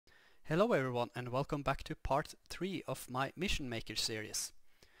Hello everyone and welcome back to part 3 of my Mission Maker series.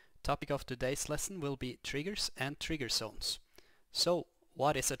 Topic of today's lesson will be triggers and trigger zones. So,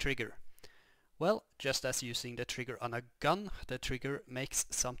 what is a trigger? Well, just as using the trigger on a gun, the trigger makes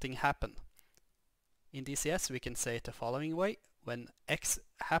something happen. In DCS we can say it the following way: when X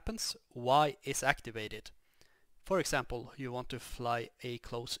happens, Y is activated. For example, you want to fly a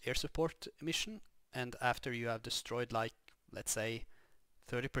close air support mission, and after you have destroyed, like, let's say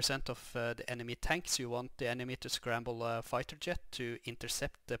 30% of the enemy tanks, you want the enemy to scramble a fighter jet to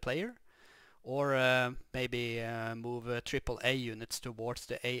intercept the player, or maybe move AAA units towards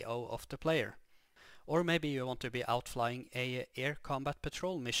the AO of the player. Or maybe you want to be out flying a air combat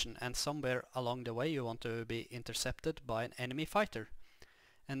patrol mission, and somewhere along the way you want to be intercepted by an enemy fighter.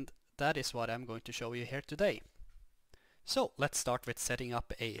 And that is what I'm going to show you here today. So let's start with setting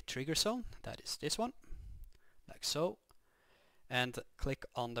up a trigger zone. That is this one, like so, and click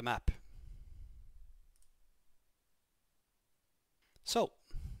on the map. So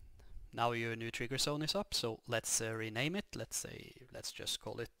now your new trigger zone is up, so let's rename it. Let's just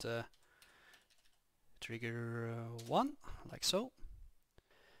call it trigger 1, like so.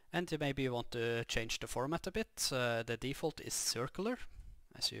 And maybe you want to change the format a bit. The default is circular,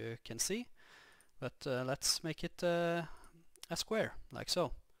 as you can see, but let's make it a square, like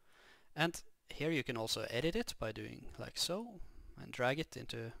so. And here you can also edit it by doing like so, and drag it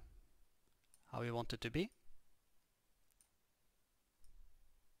into how you want it to be.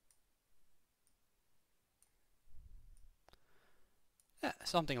 Yeah,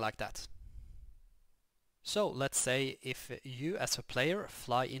 something like that. So let's say if you as a player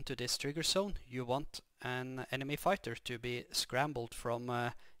fly into this trigger zone, you want an enemy fighter to be scrambled from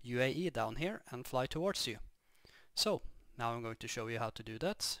UAE down here and fly towards you. So now I'm going to show you how to do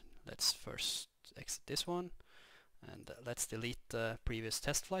that. Let's first exit this one, and let's delete the previous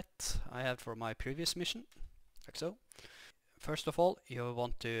test flight I had for my previous mission, like so. First of all, you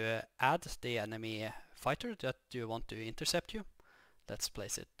want to add the enemy fighter that you want to intercept you. Let's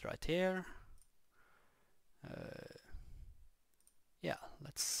place it right here. Yeah,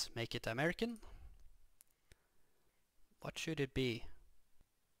 let's make it American. What should it be?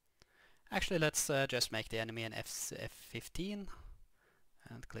 Actually, let's just make the enemy an F-15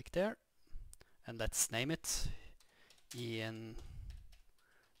 and click there, and let's name it Ian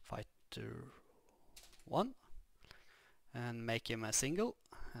Fighter 1 and make him a single,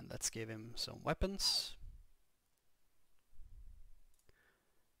 and let's give him some weapons.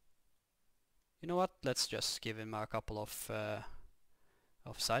 You know what, let's just give him a couple of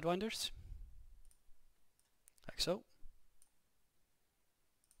sidewinders, like so.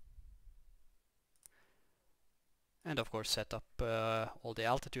 And of course set up all the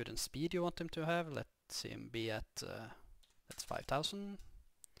altitude and speed you want him to have. Let's him be at that's 5,000.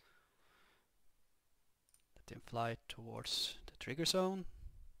 Let him fly towards the trigger zone.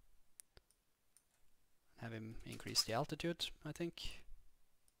 Have him increase the altitude, I think.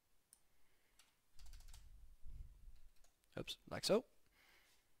 Oops, like so.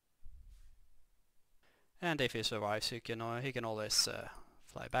 And if he survives, he can always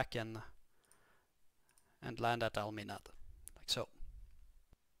fly back and land at Alminad, like so.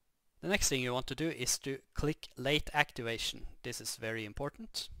 The next thing you want to do is to click late activation. This is very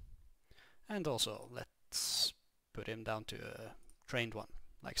important. And also let's put him down to a trained one,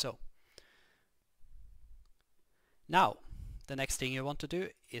 like so. Now, the next thing you want to do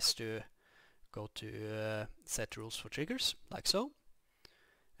is to go to set rules for triggers, like so.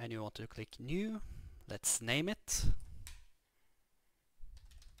 And you want to click new. Let's name it.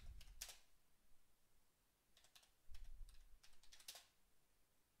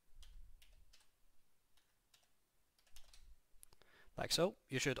 Like so.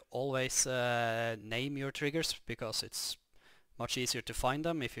 You should always name your triggers, because it's much easier to find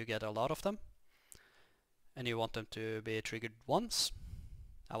them if you get a lot of them. And you want them to be triggered once.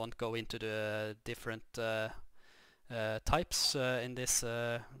 I won't go into the different types in this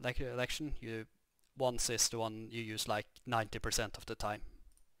lection. Once is the one you use like 90% of the time.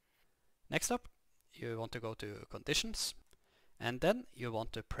 Next up, you want to go to conditions, and then you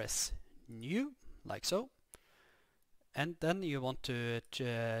want to press new, like so. And then you want to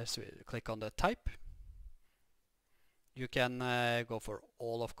click on the type. You can go for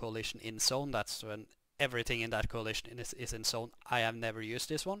all of coalition in zone. That's when everything in that coalition is in zone. I have never used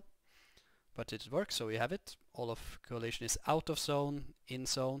this one, but it works, so we have it. All of coalition is out of zone, in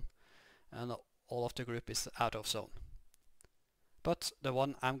zone, and all of the group is out of zone. But the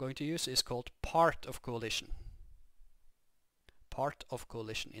one I'm going to use is called part of coalition. Part of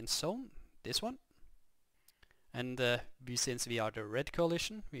coalition in zone, this one. And since we are the red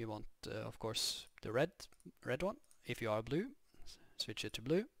coalition, we want of course the red one. If you are blue, switch it to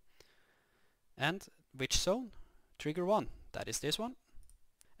blue. And which zone? Trigger 1, that is this one.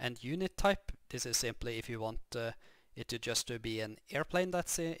 And unit type, this is simply if you want it to just to be an airplane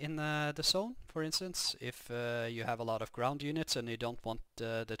that's in the zone. For instance, if you have a lot of ground units and you don't want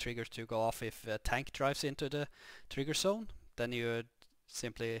the trigger to go off if a tank drives into the trigger zone, then you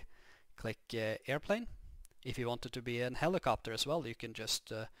simply click airplane. If you want it to be a helicopter as well, you can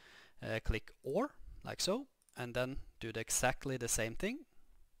just click OR, like so, and then do exactly the same thing.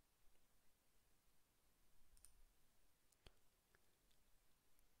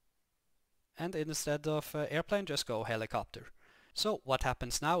 And instead of airplane, just go helicopter. So what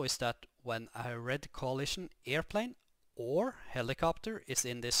happens now is that when a red coalition airplane or helicopter is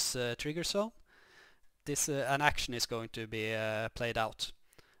in this trigger zone, an action is going to be played out.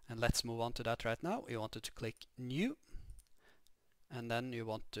 And let's move on to that right now. You wanted to click new, and then you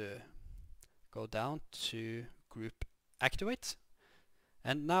want to go down to group activate.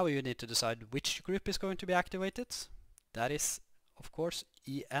 And now you need to decide which group is going to be activated. That is, of course,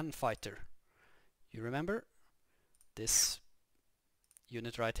 EN fighter. You remember this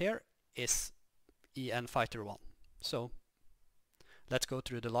unit right here is EN fighter 1. So let's go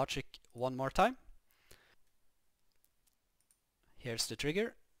through the logic one more time. Here's the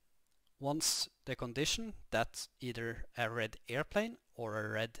trigger. Once the condition that either a red airplane or a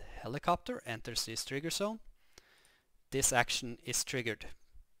red helicopter enters this trigger zone, this action is triggered.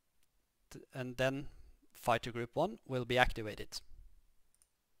 And then fighter group 1 will be activated.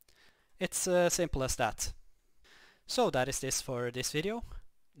 It's simple as that. So that is this for this video.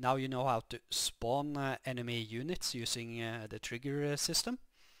 Now you know how to spawn enemy units using the trigger system.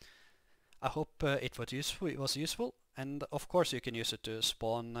 I hope it was useful, and of course you can use it to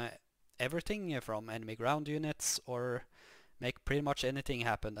spawn everything from enemy ground units, or make pretty much anything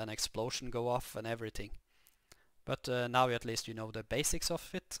happen, an explosion go off and everything. But now at least you know the basics of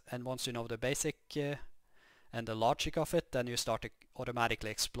it, and once you know the basic and the logic of it, then you start automatically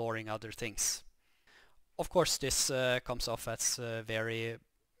exploring other things. Of course this comes off as very,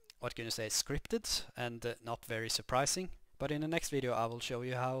 what can you say, scripted and not very surprising, but in the next video I will show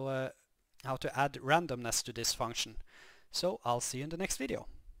you how to add randomness to this function. So I'll see you in the next video.